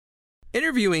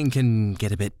Interviewing can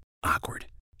get a bit awkward.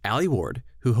 Alie Ward,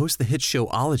 who hosts the hit show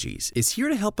Ologies, is here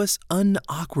to help us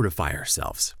unawkwardify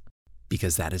ourselves,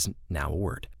 because that is now a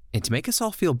word. And to make us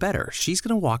all feel better, she's going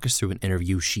to walk us through an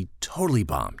interview she totally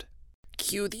bombed.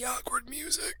 Cue the awkward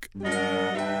music.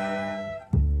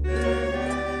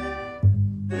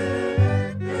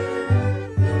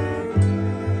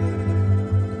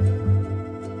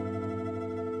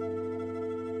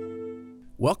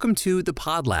 Welcome to The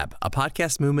Pod Lab, a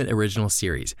podcast movement original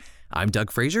series. I'm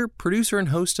Doug Frazier, producer and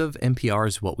host of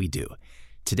NPR's What We Do.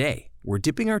 Today, we're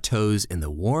dipping our toes in the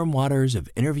warm waters of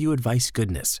interview advice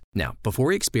goodness. Now, before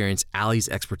we experience Alie's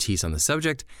expertise on the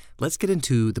subject, let's get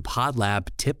into the Pod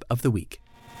Lab tip of the week.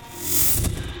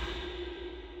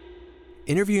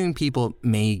 Interviewing people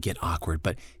may get awkward,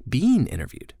 but being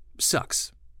interviewed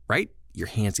sucks, right? Your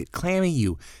hands get clammy,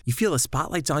 you feel the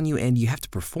spotlight's on you, and you have to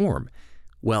perform.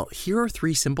 Well, here are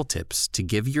 3 simple tips to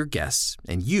give your guests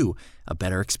and you a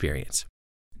better experience.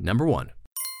 Number 1,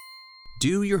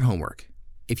 do your homework.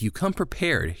 If you come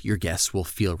prepared, your guests will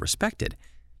feel respected.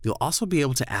 You'll also be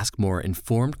able to ask more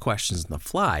informed questions on the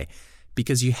fly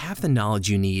because you have the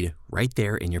knowledge you need right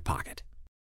there in your pocket.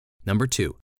 Number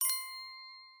 2,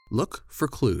 look for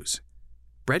clues.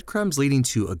 Breadcrumbs leading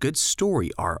to a good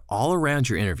story are all around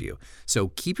your interview, so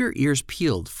keep your ears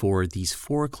peeled for these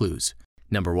 4 clues.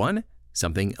 Number 1,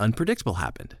 something unpredictable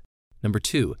happened. Number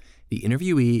 2, the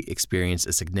interviewee experienced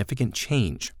a significant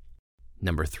change.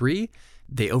 Number 3,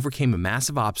 they overcame a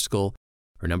massive obstacle.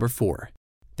 Or number 4,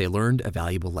 they learned a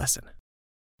valuable lesson.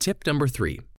 Tip number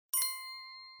 3,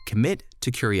 commit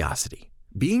to curiosity.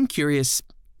 Being curious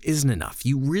isn't enough.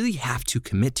 You really have to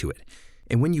commit to it.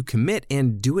 And when you commit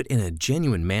and do it in a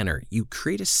genuine manner, you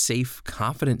create a safe,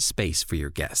 confident space for your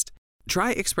guest.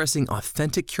 Try expressing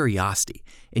authentic curiosity,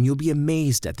 and you'll be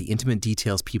amazed at the intimate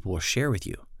details people will share with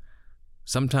you.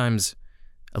 Sometimes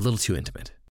a little too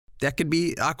intimate. That could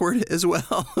be awkward as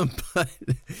well,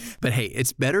 but hey,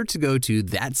 it's better to go to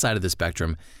that side of the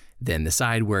spectrum than the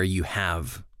side where you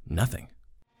have nothing.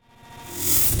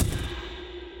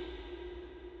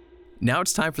 Now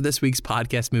it's time for this week's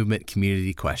Podcast Movement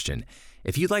community question.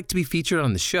 If you'd like to be featured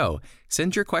on the show,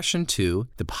 send your question to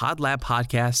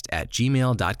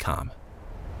thepodlabpodcast@gmail.com.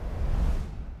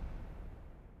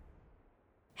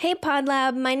 Hey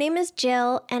Podlab, my name is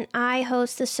Jill, and I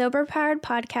host the Sober Powered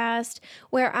podcast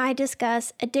where I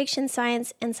discuss addiction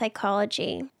science and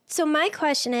psychology. So my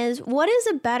question is, what is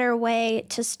a better way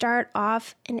to start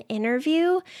off an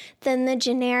interview than the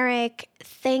generic,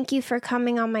 thank you for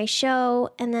coming on my show,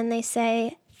 and then they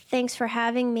say, thanks for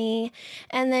having me,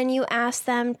 and then you ask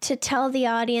them to tell the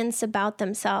audience about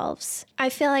themselves. I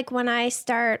feel like when I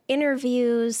start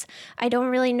interviews, I don't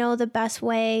really know the best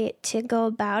way to go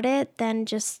about it than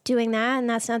just doing that, and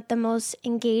that's not the most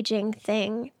engaging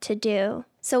thing to do.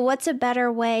 So what's a better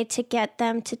way to get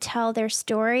them to tell their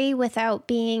story without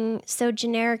being so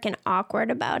generic and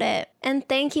awkward about it? And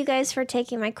thank you guys for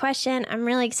taking my question. I'm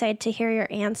really excited to hear your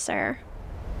answer.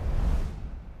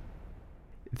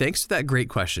 Thanks for that great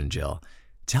question, Jill.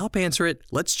 To help answer it,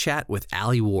 let's chat with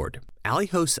Alie Ward. Alie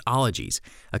hosts Ologies,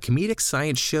 a comedic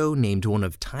science show named one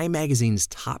of Time Magazine's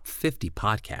top 50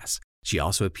 podcasts. She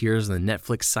also appears on the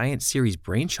Netflix science series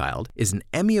Brainchild, is an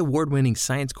Emmy Award-winning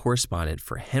science correspondent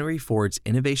for Henry Ford's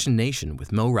Innovation Nation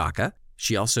with Mo Rocca.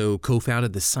 She also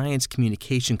co-founded the science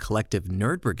communication collective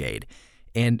Nerd Brigade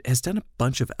and has done a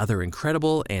bunch of other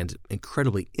incredible and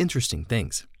incredibly interesting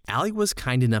things. Alie was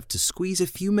kind enough to squeeze a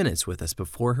few minutes with us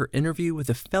before her interview with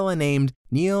a fella named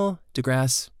Neil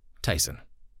deGrasse Tyson.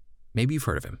 Maybe you've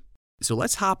heard of him. So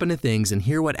let's hop into things and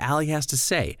hear what Alie has to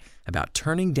say about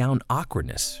turning down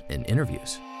awkwardness in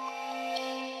interviews.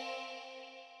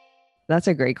 That's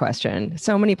a great question.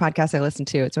 So many podcasts I listen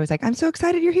to, it's always like, I'm so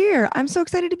excited you're here. I'm so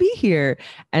excited to be here.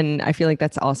 And I feel like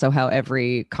that's also how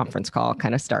every conference call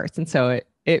kind of starts. And so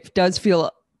it does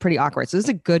feel pretty awkward. So this is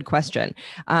a good question.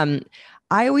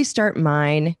 I always start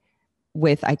mine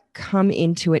with, I come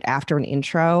into it after an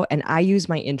intro, and I use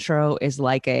my intro as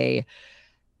like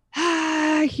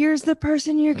here's the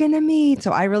person you're going to meet.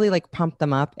 So I really like pump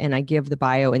them up and I give the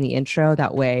bio in the intro.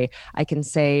 That way I can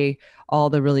say all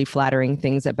the really flattering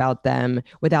things about them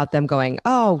without them going,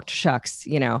 oh, shucks,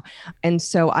 you know? And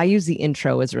so I use the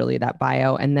intro as really that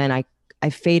bio. And then I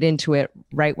fade into it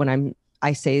right when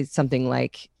I say something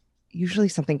like, usually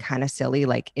something kind of silly.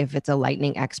 Like if it's a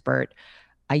lightning expert,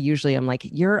 I usually am like,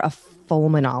 you're a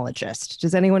fulminologist.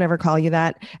 Does anyone ever call you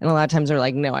that? And a lot of times they're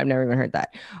like, no, I've never even heard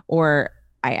that. Or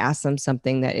I ask them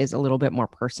something that is a little bit more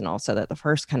personal so that the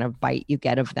first kind of bite you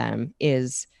get of them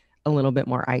is a little bit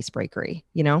more icebreakery,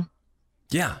 you know?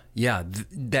 Yeah.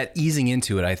 That easing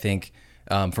into it, I think,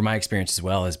 from my experience as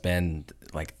well, has been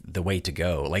like the way to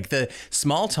go. Like the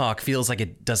small talk feels like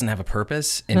it doesn't have a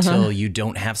purpose until you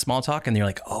don't have small talk and you're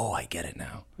like, oh, I get it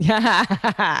now. Yeah.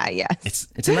 Yes.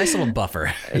 It's a nice little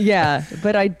buffer. Yeah.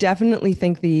 But I definitely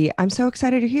think I'm so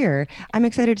excited to hear. I'm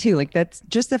excited too. Like that's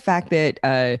just the fact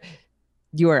that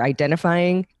you are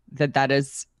identifying that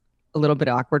is a little bit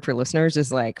awkward for listeners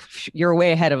is like, you're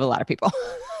way ahead of a lot of people.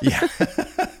 Yeah.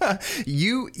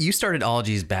 You started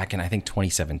Ologies back in, I think,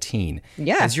 2017.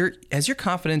 Yeah. Has your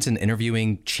confidence in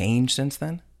interviewing changed since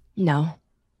then? No.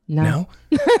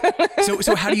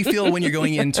 So how do you feel when you're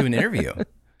going into an interview?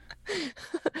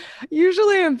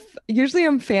 Usually I'm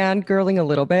fangirling a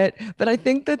little bit, but I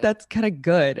think that's kind of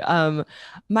good.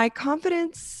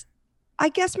 I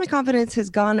guess my confidence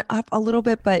has gone up a little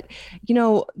bit, but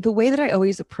the way that I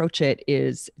always approach it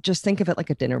is just think of it like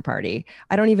a dinner party.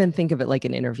 I don't even think of it like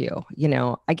an interview.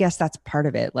 I guess that's part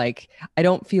of it. Like I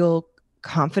don't feel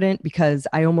confident because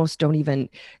I almost don't even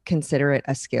consider it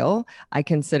a skill. I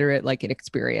consider it like an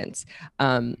experience.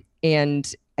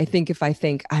 And I think if I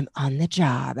think I'm on the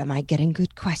job, am I getting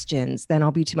good questions? Then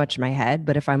I'll be too much in my head.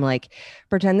 But if I'm like,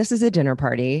 pretend this is a dinner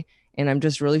party and I'm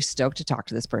just really stoked to talk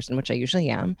to this person, which I usually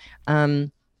am,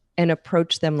 and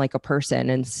approach them like a person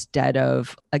instead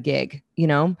of a gig,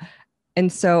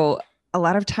 And so a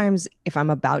lot of times if I'm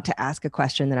about to ask a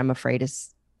question that I'm afraid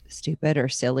is stupid or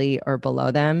silly or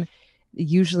below them, it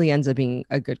usually ends up being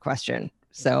a good question.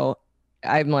 So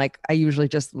I'm like, I usually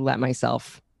just let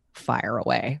myself fire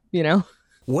away,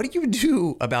 What do you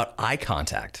do about eye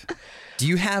contact? Do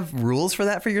you have rules for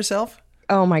that for yourself?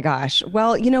 Oh my gosh.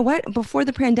 Well, you know what? Before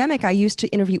the pandemic, I used to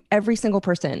interview every single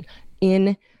person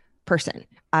in person.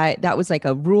 That was like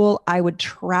a rule. I would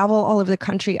travel all over the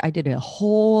country. I did a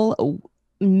whole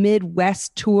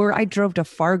Midwest tour. I drove to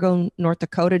Fargo, North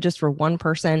Dakota just for one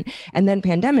person. And then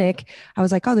pandemic, I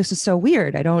was like, oh, this is so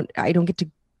weird. I don't get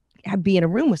to be in a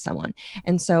room with someone.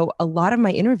 And so a lot of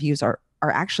my interviews are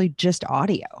actually just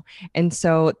audio. And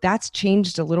so that's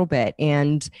changed a little bit.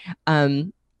 And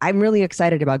I'm really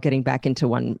excited about getting back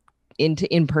into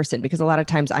in person, because a lot of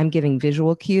times I'm giving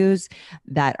visual cues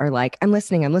that are like, I'm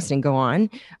listening, go on.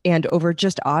 And over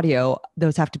just audio,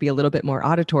 those have to be a little bit more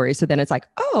auditory. So then it's like,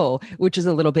 oh, which is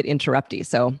a little bit interrupty.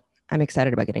 So I'm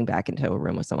excited about getting back into a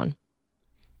room with someone.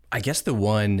 I guess the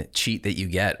one cheat that you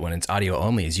get when it's audio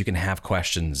only is you can have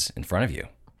questions in front of you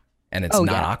and it's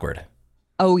not awkward.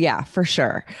 Oh yeah, for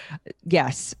sure.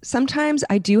 Yes. Sometimes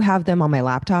I do have them on my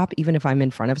laptop, even if I'm in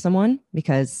front of someone,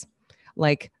 because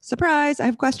like, surprise, I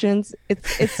have questions.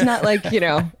 It's not like,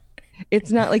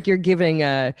 it's not like you're giving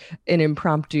an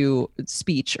impromptu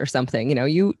speech or something,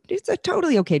 it's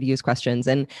totally okay to use questions.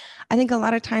 And I think a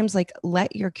lot of times, like,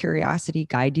 let your curiosity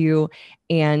guide you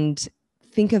and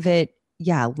think of it,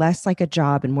 less like a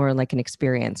job and more like an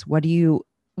experience. What do you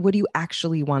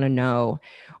actually want to know?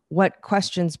 What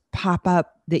questions pop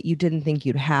up that you didn't think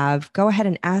you'd have? Go ahead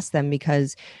and ask them,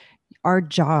 because our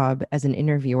job as an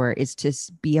interviewer is to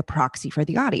be a proxy for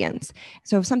the audience.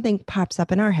 So if something pops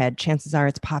up in our head, chances are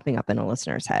it's popping up in a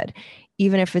listener's head,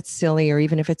 even if it's silly or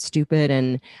even if it's stupid.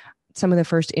 And some of the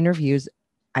first interviews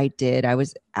I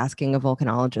was asking a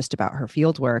volcanologist about her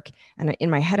field work. And in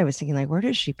my head, I was thinking, like, where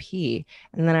does she pee?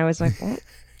 And then I was like, well,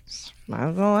 might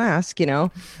as well ask, And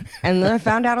then I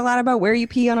found out a lot about where you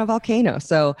pee on a volcano.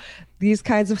 So these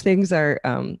kinds of things are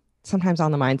sometimes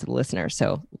on the minds of the listener.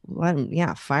 So let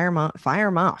them, fire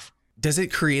them off. Does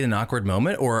it create an awkward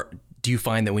moment, or do you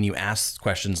find that when you ask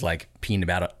questions like peeing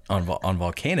about on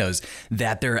volcanoes,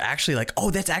 that they're actually like,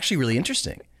 oh, that's actually really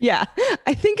interesting? Yeah,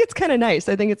 I think it's kind of nice.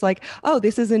 I think it's like, oh,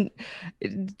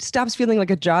 it stops feeling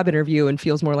like a job interview and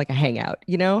feels more like a hangout,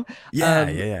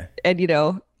 Yeah.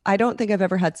 And, I don't think I've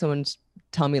ever had someone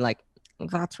tell me like,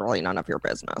 that's really none of your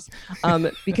business.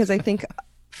 Because I think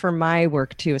for my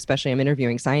work too, especially I'm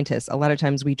interviewing scientists, a lot of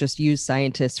times we just use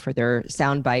scientists for their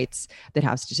sound bites that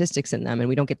have statistics in them, and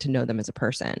we don't get to know them as a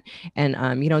person. And,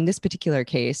 in this particular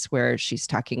case where she's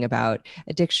talking about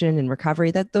addiction and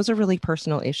recovery, that those are really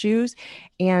personal issues.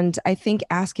 And I think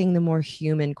asking the more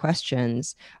human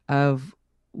questions of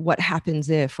what happens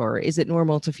if, or is it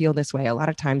normal to feel this way? A lot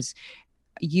of times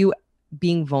you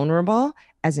being vulnerable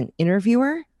as an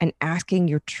interviewer and asking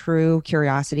your true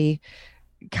curiosity,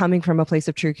 coming from a place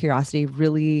of true curiosity,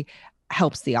 really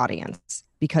helps the audience,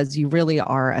 because you really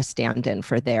are a stand-in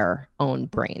for their own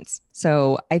brains.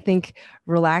 So I think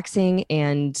relaxing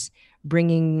and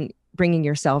bringing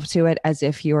yourself to it as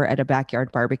if you were at a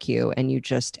backyard barbecue and you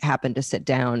just happen to sit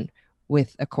down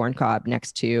with a corn cob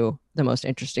next to the most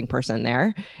interesting person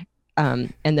there,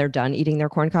 and they're done eating their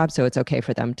corn cob, so it's okay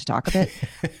for them to talk a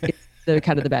bit. They're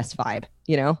kind of the best vibe,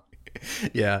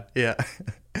 Yeah.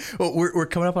 Well, we're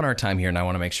coming up on our time here, and I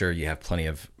want to make sure you have plenty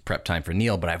of prep time for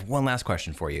Neil, but I have one last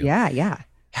question for you. Yeah.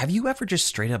 Have you ever just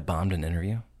straight up bombed an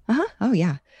interview? Oh,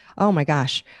 yeah. Oh, my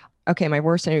gosh. Okay, my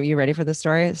worst interview. You ready for this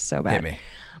story? It's so bad. Hit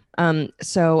me.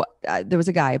 So there was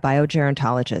a guy,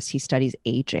 biogerontologist. He studies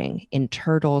aging in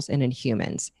turtles and in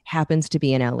humans. Happens to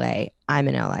be in LA. I'm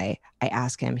in LA. I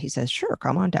ask him. He says, sure,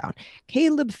 come on down.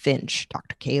 Caleb Finch,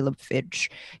 Dr. Caleb Finch.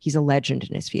 He's a legend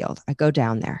in his field. I go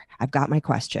down there. I've got my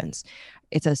questions.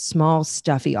 It's a small,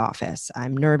 stuffy office.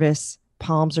 I'm nervous.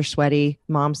 Palms are sweaty,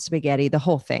 mom's spaghetti, the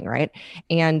whole thing, right?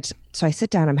 And so I sit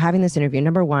down, I'm having this interview.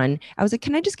 Number one, I was like,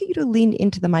 can I just get you to lean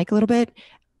into the mic a little bit?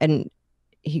 And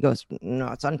he goes, no,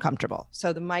 it's uncomfortable.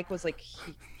 So the mic was like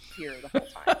here the whole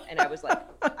time. And I was like,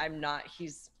 I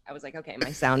was like, okay,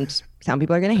 my sound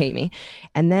people are going to hate me.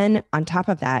 And then on top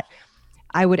of that,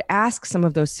 I would ask some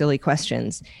of those silly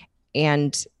questions.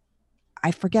 And I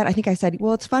forget, I think I said,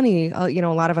 well, it's funny. A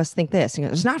lot of us think this. He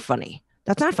goes, it's not funny.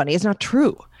 That's not funny. It's not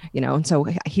true. And so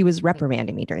he was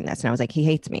reprimanding me during this. And I was like, he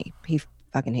hates me. He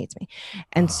fucking hates me.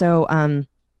 And so, and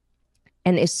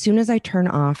as soon as I turn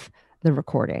off the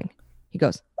recording, he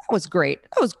goes, that was great.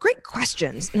 That was great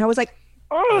questions. And I was like,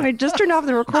 oh, I just turned off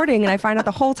the recording. And I find out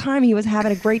the whole time he was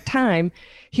having a great time.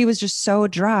 He was just so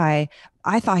dry.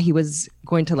 I thought he was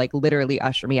going to like literally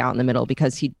usher me out in the middle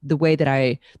because the way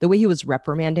he was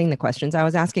reprimanding the questions I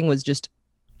was asking was just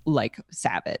like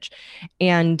savage.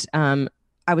 And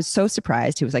I was so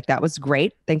surprised. He was like, that was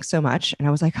great. Thanks so much. And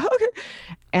I was like, oh, okay.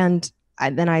 And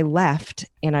then I left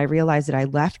and I realized that I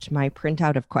left my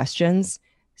printout of questions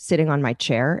sitting on my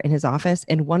chair in his office.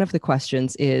 And one of the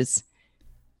questions is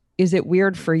it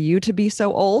weird for you to be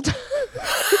so old?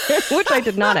 Which I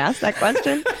did not ask that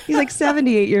question. He's like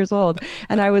 78 years old.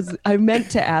 And I meant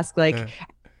to ask, like,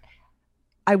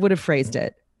 I would have phrased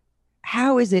it.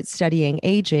 How is it studying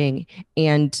aging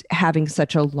and having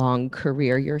such a long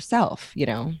career yourself?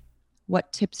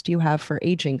 What tips do you have for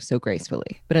aging so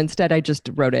gracefully? But instead, I just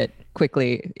wrote it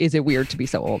quickly. Is it weird to be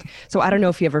so old? So I don't know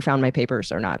if you ever found my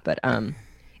papers or not, but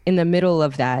in the middle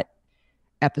of that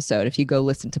episode, if you go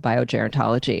listen to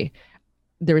Biogerontology,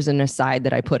 there's an aside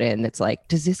that I put in that's like,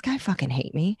 does this guy fucking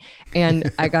hate me?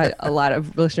 And I got a lot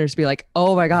of listeners be like,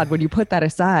 oh my God, when you put that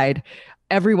aside,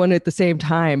 everyone at the same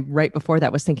time right before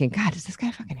that was thinking, God, does this guy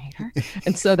fucking hate her?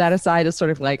 And so that aside is sort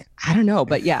of like, I don't know.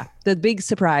 But yeah, the big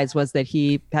surprise was that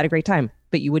he had a great time,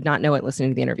 but you would not know it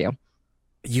listening to the interview.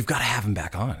 You've got to have him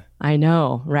back on. I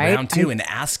know, right? Round two, and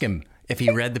ask him if he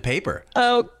read the paper.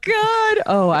 Oh, God.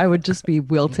 Oh, I would just be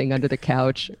wilting under the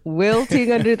couch.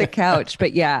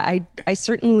 But yeah, I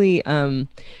certainly, I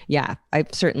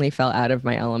certainly fell out of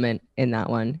my element in that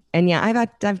one. And yeah,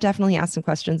 I've definitely asked some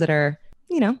questions that are,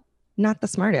 not the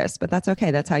smartest, but that's okay.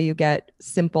 That's how you get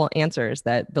simple answers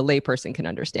that the layperson can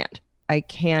understand. I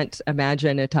can't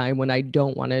imagine a time when I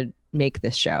don't want to make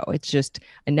this show. It's just,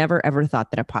 I never ever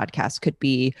thought that a podcast could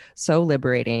be so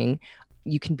liberating.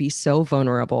 You can be so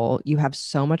vulnerable. You have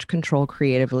so much control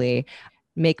creatively.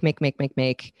 Make.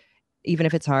 Even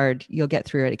if it's hard, you'll get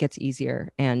through it. It gets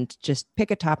easier. And just pick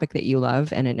a topic that you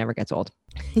love and it never gets old.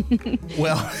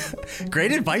 Well,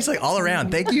 great advice like all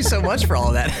around. Thank you so much for all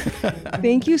of that.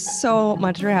 Thank you so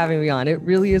much for having me on. It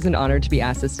really is an honor to be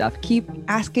asked this stuff. Keep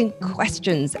asking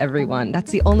questions, everyone.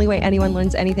 That's the only way anyone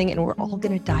learns anything, and we're all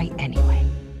going to die anyway.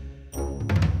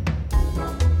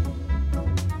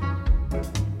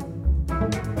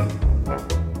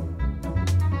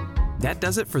 That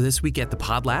does it for this week at the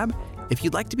Pod Lab. If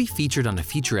you'd like to be featured on a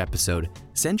future episode,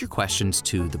 send your questions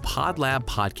to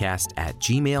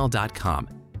thepodlabpodcast@gmail.com.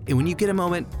 And when you get a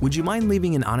moment, would you mind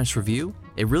leaving an honest review?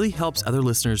 It really helps other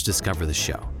listeners discover the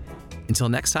show. Until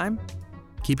next time,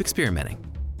 keep experimenting.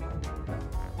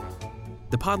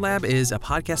 The Pod Lab is a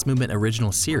Podcast Movement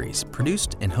original series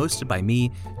produced and hosted by me,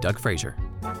 Doug Frazier.